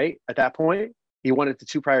champ, right? At that point, he won it the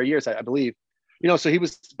 2 prior years, I believe, you know, so he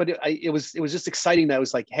was, but it was just exciting that it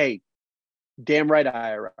was like, hey, damn right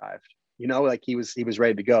I arrived, you know, like he was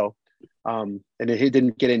ready to go. And it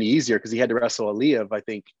didn't get any easier because he had to wrestle Aliyev, I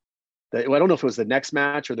think. I don't know if it was the next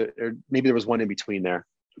match or maybe there was one in between there.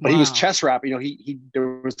 But wow. He was chest wrap, you know,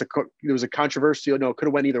 there was a controversy, you know, could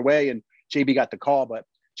have went either way, and JB got the call, but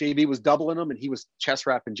JB was doubling him and he was chest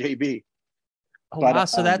wrapping JB. Oh, but, wow.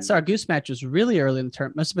 So that Sargouche match was really early in the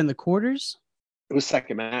tournament. Must have been the quarters. It was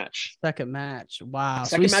second match. Wow.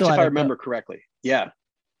 Second match, if I remember correctly. Yeah.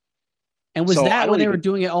 And was that when they were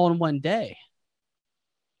doing it all in one day?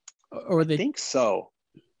 Or were they? I think so.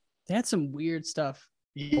 They had some weird stuff.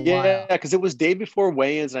 Yeah, because it was day before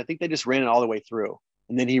weigh-ins, and I think they just ran it all the way through.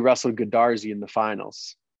 And then he wrestled Goodarzi in the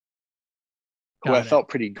finals, who I felt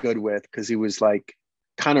pretty good with because he was like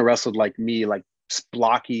kind of wrestled like me, like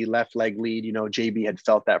blocky left leg lead. You know, JB had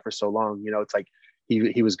felt that for so long. You know, it's like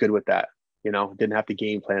he was good with that. You know, didn't have to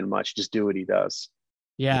game plan much, just do what he does.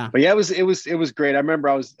 Yeah. But yeah, it was great. I remember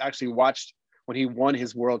I was actually watched when he won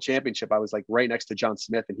his world championship. I was like right next to John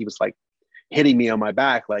Smith, and he was like hitting me on my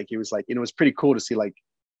back. Like he was like, you know, it was pretty cool to see like,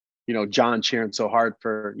 you know, John cheering so hard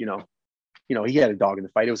for, you know, he had a dog in the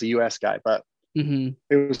fight. It was a US guy, but it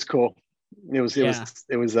was cool. It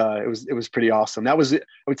was pretty awesome. I would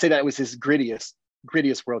say that was his grittiest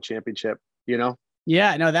world championship, you know?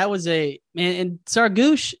 Yeah, no, that was man. And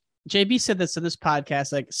Sargouche, JB said this in this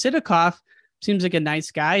podcast, like Sidakov seems like a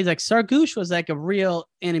nice guy. He's like, Sargouche was like a real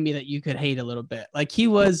enemy that you could hate a little bit. Like he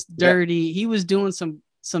was dirty. Yeah. He was doing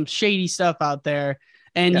some shady stuff out there.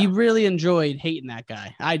 And you really enjoyed hating that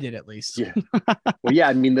guy. I did, at least. Yeah. Well, yeah,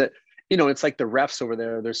 I mean, you know, it's like the refs over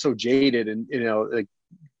there, they're so jaded, and, you know, like,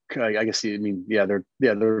 I guess, I mean, they're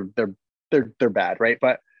bad, right?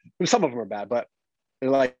 But some of them are bad, but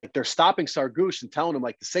they're stopping Sargouche and telling him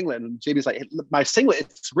like the singlet, and JB's like, hey, my singlet,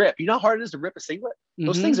 it's ripped. You know how hard it is to rip a singlet?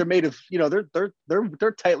 Those things are made of, you know,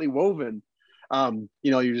 they're tightly woven. You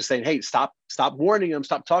know, you're just saying, hey, stop warning them,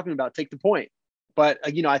 stop talking about it, take the point.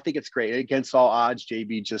 But, you know, I think it's great. Against all odds,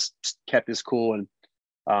 JB just kept his cool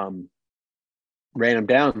and ran him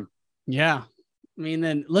down. Yeah. I mean,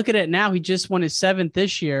 then look at it now. He just won his 7th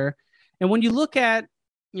this year. And when you look at,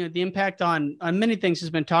 you know, the impact on many things has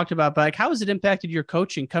been talked about, but like, how has it impacted your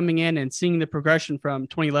coaching coming in and seeing the progression from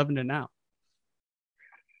 2011 to now?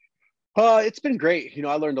 It's been great. You know,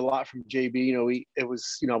 I learned a lot from JB. You know,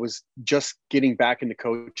 I was just getting back into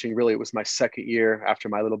coaching. Really, it was my 2nd year after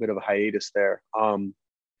my little bit of a hiatus there.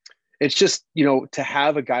 It's just, you know, to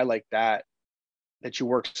have a guy like that that you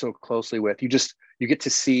work so closely with. You get to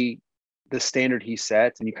see the standard he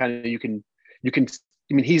sets, and you can,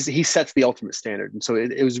 I mean, he sets the ultimate standard. And so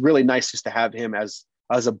it was really nice just to have him as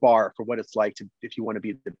a bar for what it's like to, if you want to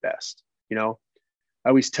be the best, you know. I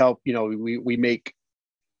always tell, you know, we make,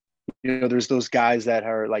 you know, there's those guys that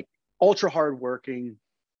are like ultra hardworking,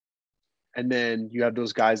 and then you have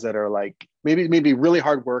those guys that are like maybe really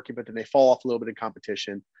hardworking, but then they fall off a little bit in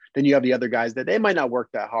competition. Then you have the other guys that they might not work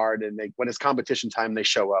that hard, and when it's competition time, they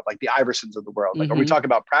show up, like the Iversons of the world. Like, Are we talking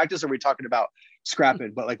about practice, or are we talking about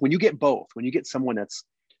scrapping? But like when you get both, when you get someone that's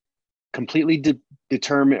completely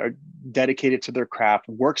determined or dedicated to their craft,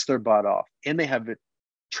 works their butt off, and they have a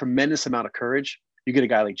tremendous amount of courage, you get a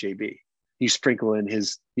guy like JB. You sprinkle in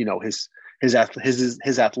his, you know, his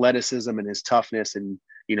athleticism and his toughness, and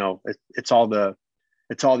you know, it's all the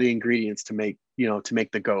ingredients to make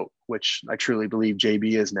the GOAT, which I truly believe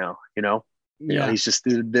JB is now. You know, he's just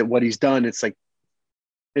what he's done. It's like,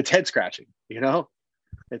 it's head scratching. You know,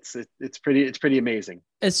 it's pretty amazing.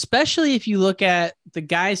 Especially if you look at the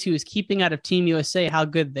guys he was keeping out of Team USA, how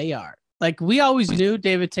good they are. Like, we always knew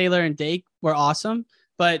David Taylor and Dake were awesome,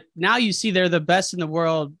 but now you see they're the best in the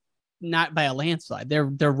world, not by a landslide. They're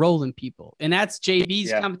rolling people, and that's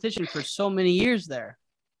JB's competition for so many years there.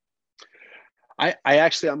 I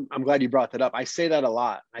actually, I'm glad you brought that up. I say that a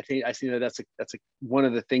lot. I see that that's one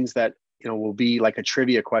of the things that, you know, will be like a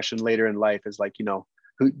trivia question later in life, is like, you know,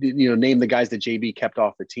 who, you know, name the guys that JB kept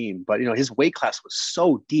off the team. But, you know, his weight class was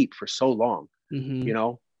so deep for so long, you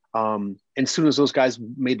know, and as soon as those guys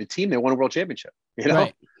made the team, they won a world championship, you know,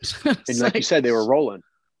 right. And like you said, they were rolling,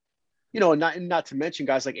 you know, and not to mention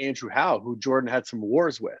guys like Andrew Howe, who Jordan had some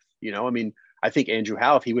wars with, you know. I mean, I think Andrew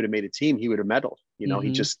Howe, if he would have made a team, he would have medaled, you know.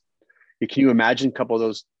 Can you imagine a couple of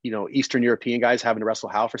those, you know, Eastern European guys having to wrestle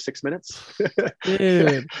Howe for 6 minutes?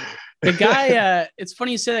 Dude, the guy, it's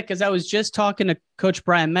funny you say that, because I was just talking to Coach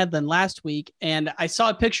Brian Medlin last week, and I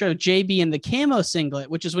saw a picture of JB in the camo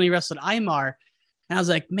singlet, which is when he wrestled Aymar. And I was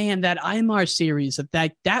like, man, that Aymar series,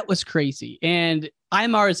 that was crazy. And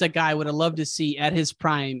Aymar is a guy I would have loved to see at his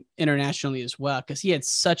prime internationally as well, because he had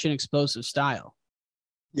such an explosive style.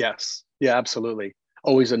 Yes. Yeah, absolutely.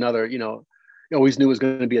 Always another, you know, always knew it was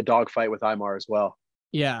going to be a dogfight with Aymar as well.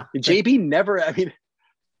 Yeah. JB never, I mean,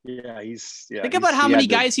 think about how many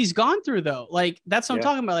guys he's gone through, though. Like, that's what I'm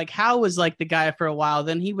talking about. Like, Howe was like the guy for a while,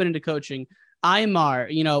 then he went into coaching.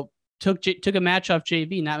 Aymar, you know, took a match off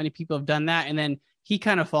JB. Not many people have done that. And then he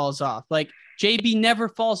kind of falls off. Like, JB never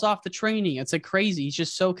falls off the training. It's like crazy. He's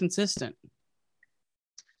just so consistent.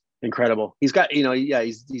 Incredible. He's got, you know,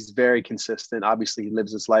 he's very consistent. Obviously, he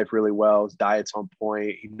lives his life really well. His diet's on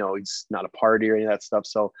point. You know, he's not a party or any of that stuff.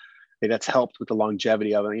 So that's helped with the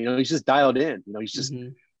longevity of it. You know, he's just dialed in. You know, he's just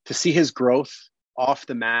to see his growth off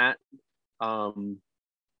the mat,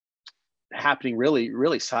 happening really,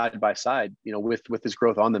 really side by side. You know, with his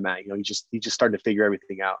growth on the mat. You know, he just started to figure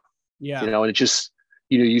everything out. Yeah. You know, and it just,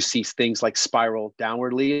 you know, you see things like spiral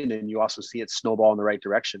downwardly, and then you also see it snowball in the right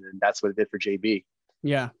direction, and that's what it did for JB.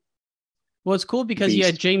 Yeah. Well, it's cool because you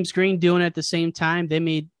had James Green doing it at the same time. They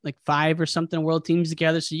made like 5 or something world teams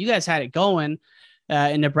together. So you guys had it going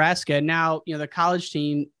in Nebraska. Now, you know, the college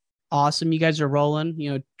team, awesome. You guys are rolling.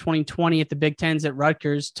 You know, 2020 at the Big Tens at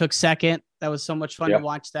Rutgers, took second. That was so much fun to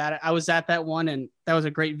watch that. I was at that one, and that was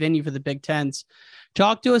a great venue for the Big Tens.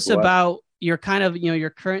 Talk to us about your kind of, you know, your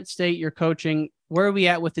current state, your coaching. Where are we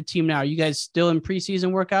at with the team now? Are you guys still in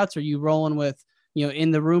preseason workouts? Are you rolling with, you know,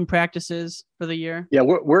 in the room practices for the year? Yeah,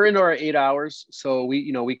 we're into our 8 hours. So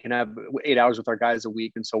we can have 8 hours with our guys a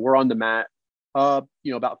week. And so we're on the mat,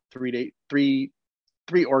 you know, about 3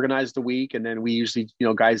 organized a week. And then we usually, you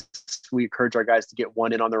know, we encourage our guys to get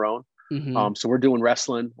one in on their own. So we're doing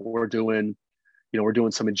wrestling, we're doing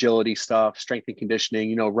some agility stuff, strength and conditioning,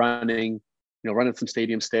 you know, running some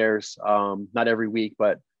stadium stairs, not every week,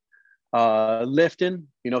 but lifting,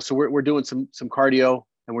 you know, so we're doing some cardio,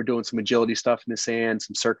 and we're doing some agility stuff in the sand,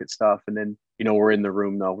 some circuit stuff. And then, you know, we're in the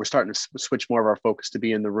room though. We're starting to switch more of our focus to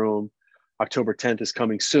be in the room. October 10th is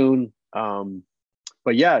coming soon.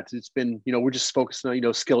 But yeah, it's been, you know, we're just focusing on, you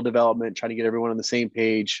know, skill development, trying to get everyone on the same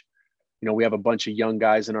page. You know, we have a bunch of young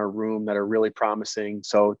guys in our room that are really promising.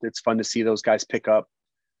 So it's fun to see those guys pick up,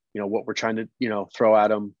 you know, what we're trying to, you know, throw at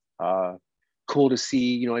them. Cool to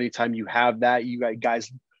see, you know, anytime you have that, you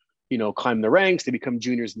guys, you know, climb the ranks, they become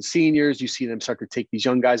juniors and seniors. You see them start to take these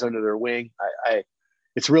young guys under their wing.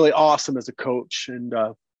 It's really awesome as a coach. And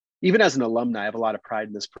even as an alumni, I have a lot of pride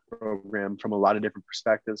in this program from a lot of different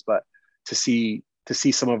perspectives, but to see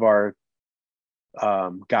some of our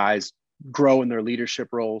guys grow in their leadership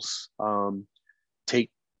roles, you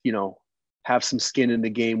know, have some skin in the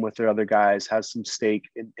game with their other guys, have some stake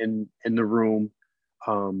in the room,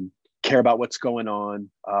 care about what's going on,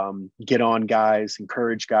 get on guys,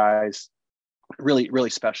 encourage guys. Really, really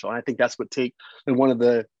special. And I think that's and one of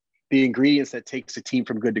the ingredients that takes a team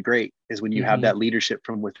from good to great is when you have that leadership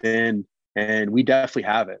from within. And we definitely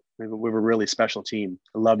have it. We're a really special team.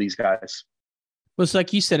 I love these guys. Well, it's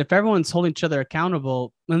like you said, if everyone's holding each other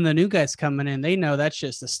accountable, when the new guys coming in, they know that's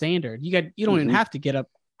just the standard. You don't even have to get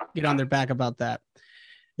on their back about that.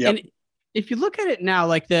 Yep. And if you look at it now,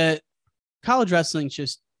 like the college wrestling's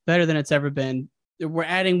just better than it's ever been. We're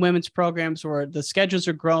adding women's programs, or the schedules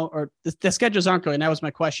are growing, or the schedules aren't growing. That was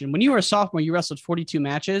my question. When you were a sophomore, you wrestled 42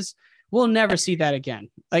 matches. We'll never see that again.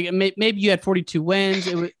 Like maybe you had 42 wins.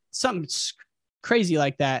 It was something crazy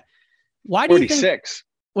like that. Why do 46. you think?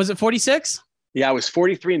 Was it 46? Yeah, I was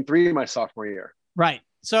 43-3 my sophomore year. Right.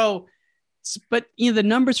 So, but the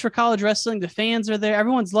numbers for college wrestling, the fans are there.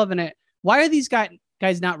 Everyone's loving it. Why are these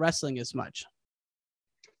guys not wrestling as much?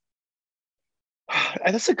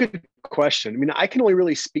 That's a good question. I mean, I can only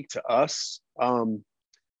really speak to us. In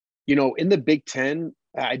the Big Ten,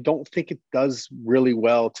 I don't think it does really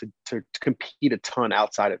well to compete a ton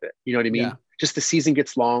outside of it. You know what I mean? Yeah. Just the season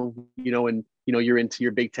gets long, and you're into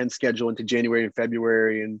your Big Ten schedule into January and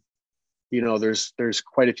February, and there's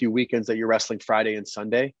quite a few weekends that you're wrestling Friday and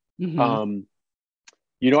Sunday. Mm-hmm.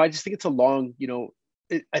 I just think it's a long,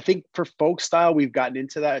 I think for folk style, we've gotten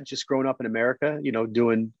into that just growing up in America,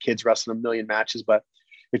 doing kids wrestling a million matches. But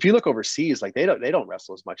if you look overseas, like they don't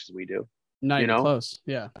wrestle as much as we do. Not even close.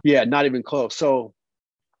 Yeah. Yeah. Not even close. So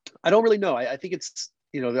I don't really know. I think it's,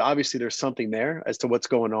 obviously there's something there as to what's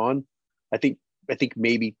going on. I think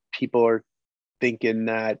maybe people are thinking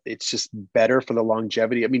that it's just better for the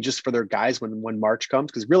longevity. I mean, just for their guys when March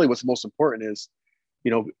comes, because really what's most important is,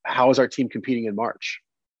 how is our team competing in March?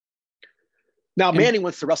 Now, Manning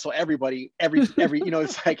wants to wrestle everybody, every,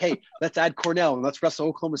 it's like, hey, let's add Cornell and let's wrestle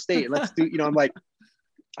Oklahoma State. And let's do, I'm like,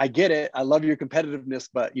 I get it. I love your competitiveness,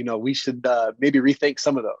 but, we should maybe rethink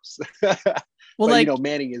some of those. Well, but,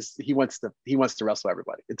 Manning he wants to wrestle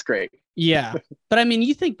everybody. It's great. Yeah. But I mean,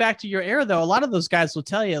 you think back to your era, though, a lot of those guys will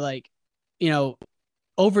tell you, like,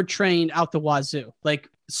 overtrained out the wazoo, like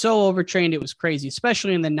so overtrained. It was crazy,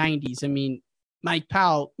 especially in the 90s. I mean, Mike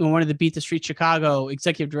Powell, one of the Beat the Street Chicago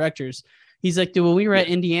executive directors, he's like, dude, when we were at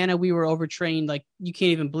Indiana, we were overtrained. Like, you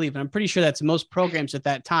can't even believe it. I'm pretty sure that's most programs at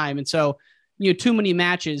that time. And so, too many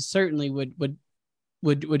matches certainly would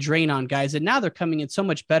drain on guys. And now they're coming in so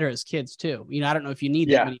much better as kids too. I don't know if you need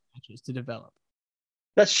that many matches to develop.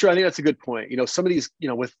 That's true. I think that's a good point. Some of these,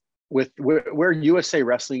 with where USA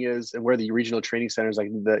Wrestling is and where the regional training centers, like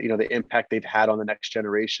the impact they've had on the next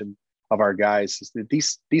generation of our guys, is that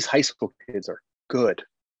these high school kids are good.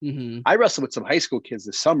 Mm-hmm. I wrestled with some high school kids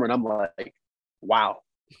this summer, and I'm like, wow,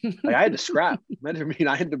 like I had to scrap. I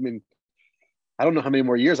don't know how many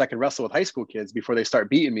more years I can wrestle with high school kids before they start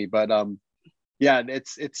beating me. But yeah,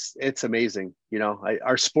 it's amazing.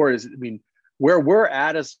 Our sport is, where we're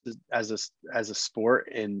at as a sport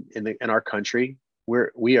in our country.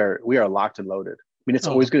 We are locked and loaded. It's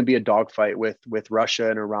always going to be a dogfight with Russia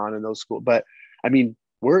and Iran and those schools. But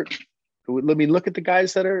look at the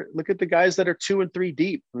guys that are 2 and 3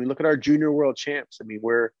 deep. Look at our junior world champs.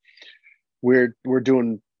 We're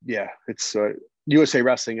doing, it's USA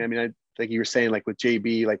Wrestling. Like you were saying, like with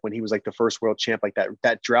JB, like when he was like the first world champ, like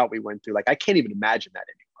that drought we went through, like I can't even imagine that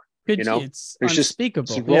anymore. It's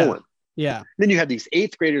unspeakable. Just rolling. Yeah. And then you have these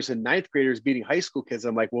 8th graders and 9th graders beating high school kids.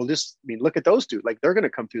 I'm like, well, look at those dudes. Like they're going to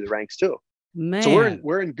come through the ranks too. Man. So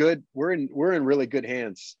we're in really good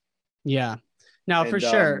hands. Yeah. Now for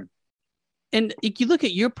sure. And if you look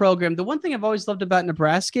at your program, the one thing I've always loved about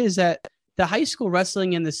Nebraska is that the high school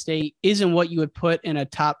wrestling in the state isn't what you would put in a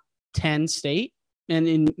top 10 state.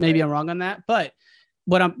 And maybe I'm wrong on that, but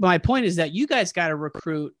my point is that you guys got to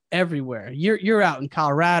recruit everywhere. You're out in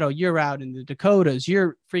Colorado, you're out in the Dakotas,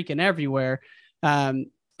 you're freaking everywhere. And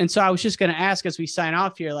so I was just going to ask, as we sign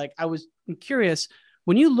off here, like I'm curious,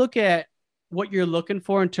 when you look at what you're looking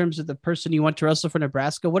for in terms of the person you want to wrestle for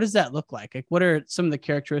Nebraska, what does that look like? Like, what are some of the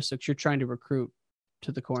characteristics you're trying to recruit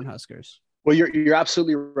to the Cornhuskers? Well, you're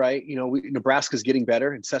absolutely right. Nebraska's getting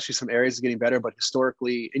better, and especially some areas are getting better, but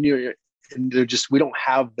historically, and they're just, we don't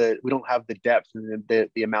have the depth and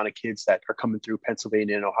the amount of kids that are coming through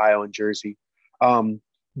Pennsylvania and Ohio and Jersey.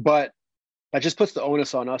 But that just puts the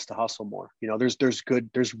onus on us to hustle more.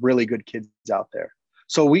 There's really good kids out there.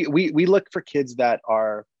 So we look for kids that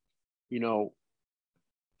are,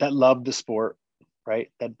 that love the sport,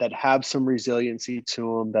 right? That have some resiliency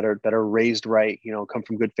to them, that are raised right, come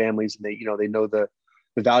from good families, and they know the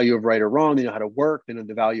value of right or wrong. They know how to work. They know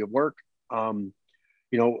the value of work.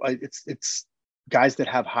 It's guys that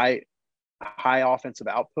have high offensive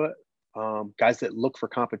output, guys that look for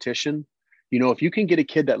competition. You know, if you can get a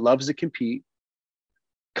kid that loves to compete,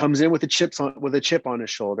 comes in with a chip on his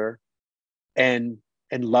shoulder, and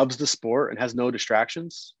loves the sport and has no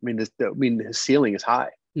distractions. I mean, his ceiling is high,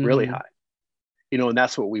 really high. You know, and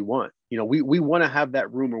that's what we want. You know, we want to have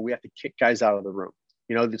that room where we have to kick guys out of the room.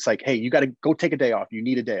 You know, it's like, hey, you got to go take a day off. You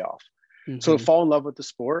need a day off. So fall in love with the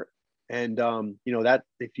sport. And, you know, that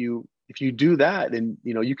if you do that, then,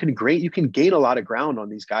 you know, you can gain a lot of ground on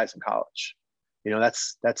these guys in college. You know,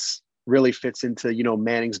 that's really fits into, you know,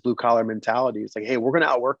 Manning's blue collar mentality. It's like, hey, we're going to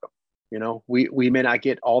outwork them. You know, we may not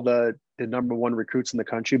get all the number one recruits in the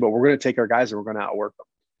country, but we're going to take our guys and we're going to outwork them.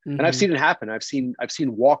 And I've seen it happen. I've seen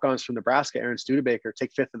walk-ons from Nebraska, Aaron Studebaker,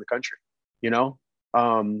 take 5th in the country, you know,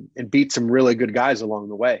 and beat some really good guys along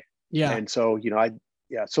the way. Yeah. And so, you know,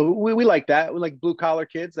 so we like that. We like blue collar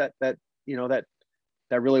kids that you know, that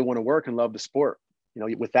really want to work and love the sport. You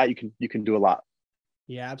know, with that, you can do a lot.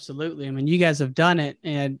 Yeah, absolutely. I mean, you guys have done it,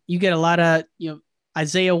 and you get a lot of, you know,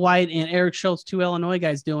 Isaiah White and Eric Schultz, 2 Illinois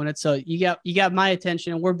guys doing it. So you got my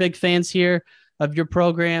attention, and we're big fans here of your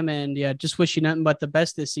program, and yeah, just wish you nothing but the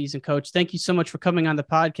best this season, Coach. Thank you so much for coming on the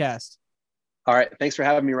podcast. All right. Thanks for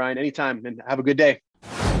having me, Ryan. Anytime, and have a good day.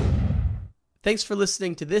 Thanks for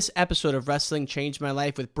listening to this episode of Wrestling Changed My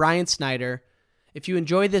Life with Brian Snyder. If you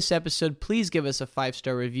enjoyed this episode, please give us a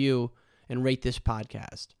 5-star review and rate this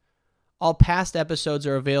podcast. All past episodes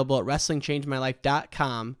are available at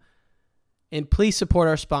WrestlingChangeMyLife.com. And please support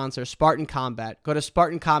our sponsor, Spartan Combat. Go to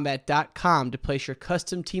SpartanCombat.com to place your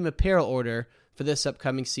custom team apparel order for this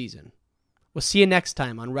upcoming season. We'll see you next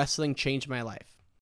time on Wrestling Changed My Life.